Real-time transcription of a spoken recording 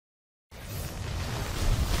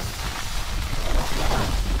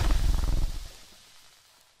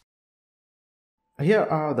Here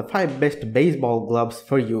are the 5 best baseball gloves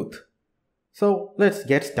for youth. So let's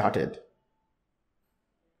get started.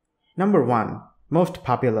 Number 1. Most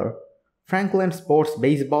popular, Franklin Sports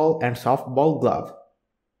Baseball and Softball Glove.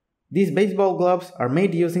 These baseball gloves are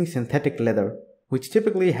made using synthetic leather, which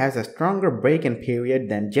typically has a stronger break-in period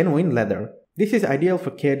than genuine leather. This is ideal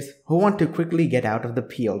for kids who want to quickly get out of the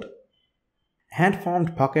field.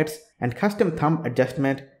 Hand-formed pockets and custom thumb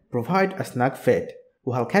adjustment provide a snug fit.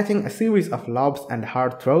 While catching a series of lobs and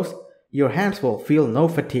hard throws, your hands will feel no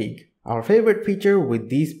fatigue. Our favorite feature with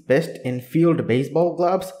these best-in-field baseball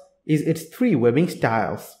gloves is its 3 webbing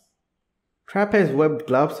styles. Trapeze webbed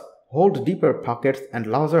gloves hold deeper pockets and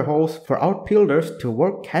laser holes for outfielders to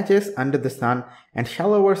work catches under the sun, and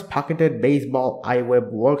shallower pocketed baseball eye web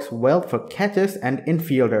works well for catches and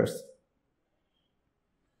infielders.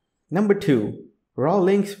 Number 2.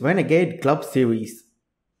 Rawlings Renegade Glove Series.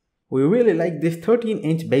 We really like this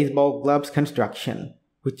 13-inch baseball gloves construction,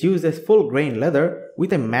 which uses full-grain leather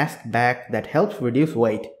with a masked back that helps reduce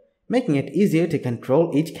weight, making it easier to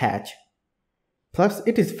control each catch. Plus,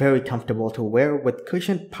 it is very comfortable to wear with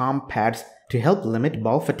cushioned palm pads to help limit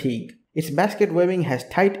ball fatigue. Its basket webbing has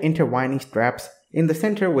tight intertwining straps in the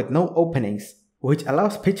center with no openings, which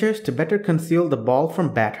allows pitchers to better conceal the ball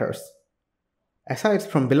from batters. Aside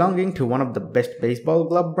from belonging to one of the best baseball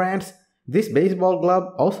glove brands, this baseball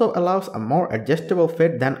glove also allows a more adjustable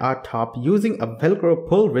fit than our top using a Velcro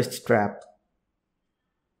pull wrist strap.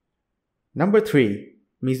 Number 3.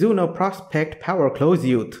 Mizuno Prospect PowerClose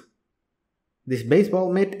Youth. This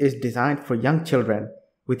baseball mitt is designed for young children,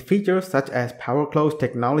 with features such as PowerClose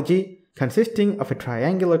technology consisting of a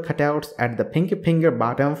triangular cutouts at the pinky finger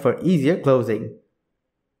bottom for easier closing.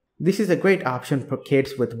 This is a great option for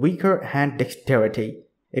kids with weaker hand dexterity.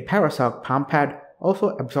 A Parasock palm pad also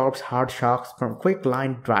absorbs hard shocks from quick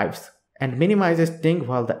line drives and minimizes sting,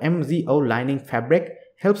 while the MZO lining fabric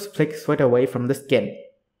helps flick sweat away from the skin.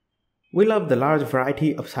 We love the large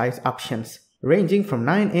variety of size options, ranging from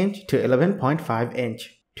 9-inch to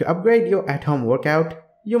 11.5-inch. To upgrade your at-home workout,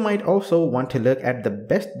 you might also want to look at the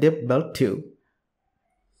best dip belt too.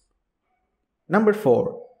 Number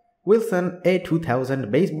 4. Wilson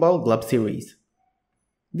A2000 Baseball Glove Series.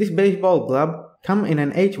 This baseball glove comes in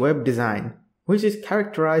an H-web design, which is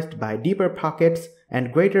characterized by deeper pockets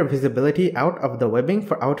and greater visibility out of the webbing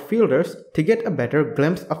for outfielders to get a better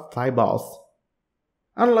glimpse of fly balls.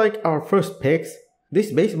 Unlike our first picks,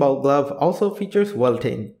 this baseball glove also features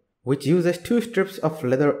welting, which uses 2 strips of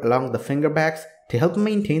leather along the fingerbacks to help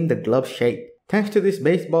maintain the glove shape. Thanks to this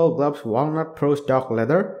baseball glove's walnut pro stock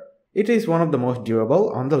leather, it is one of the most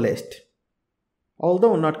durable on the list.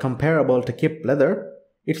 Although not comparable to kip leather,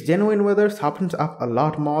 its genuine leather softens up a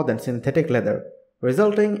lot more than synthetic leather,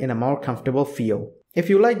 resulting in a more comfortable feel. If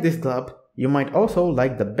you like this glove, you might also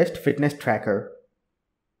like the Best Fitness Tracker.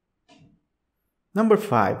 Number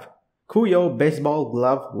 5. KUYOU Baseball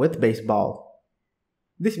Glove with Baseball.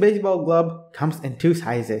 This baseball glove comes in 2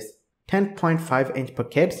 sizes, 10.5-inch for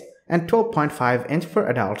kids and 12.5-inch for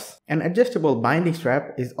adults. An adjustable binding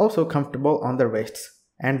strap is also comfortable on the wrists,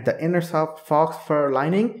 and the inner soft fox fur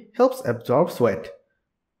lining helps absorb sweat.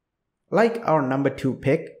 Like our number 2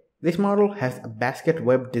 pick, this model has a basket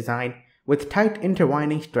web design with tight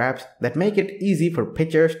intertwining straps that make it easy for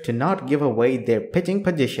pitchers to not give away their pitching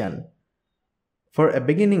position. For a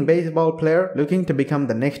beginning baseball player looking to become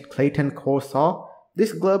the next Clayton Kershaw,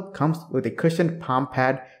 this glove comes with a cushioned palm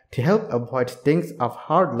pad to help avoid stings of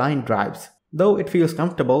hard line drives. Though it feels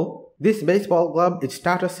comfortable, this baseball glove is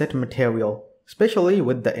starter set material, especially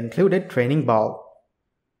with the included training ball.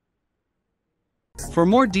 For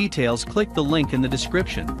more details, click the link in the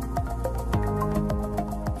description.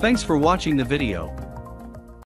 Thanks for watching the video.